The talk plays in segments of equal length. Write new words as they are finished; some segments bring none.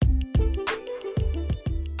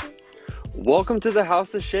Welcome to the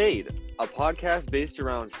House of Shade, a podcast based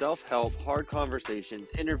around self-help, hard conversations,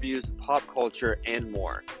 interviews, pop culture, and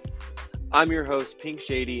more. I'm your host, Pink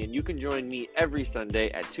Shady, and you can join me every Sunday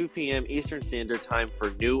at 2 p.m. Eastern Standard Time for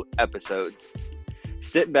new episodes.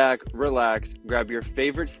 Sit back, relax, grab your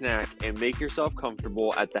favorite snack, and make yourself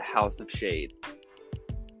comfortable at the House of Shade.